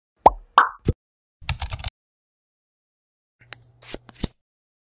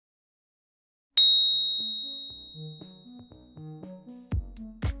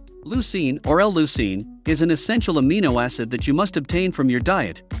Leucine, or l-leucine, is an essential amino acid that you must obtain from your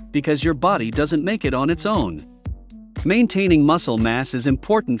diet, because your body doesn't make it on its own. Maintaining muscle mass is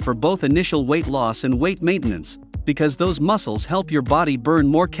important for both initial weight loss and weight maintenance, because those muscles help your body burn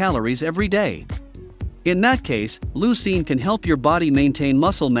more calories every day. In that case, leucine can help your body maintain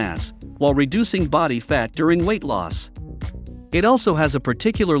muscle mass, while reducing body fat during weight loss. It also has a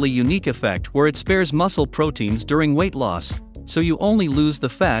particularly unique effect where it spares muscle proteins during weight loss, so you only lose the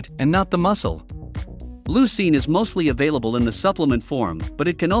fat and not the muscle. Leucine is mostly available in the supplement form, but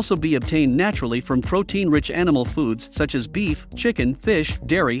it can also be obtained naturally from protein-rich animal foods such as beef, chicken, fish,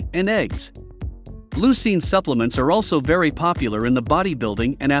 dairy, and eggs. Leucine supplements are also very popular in the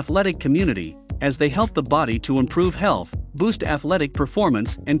bodybuilding and athletic community, as they help the body to improve health, boost athletic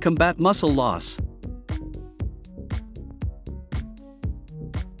performance, and combat muscle loss.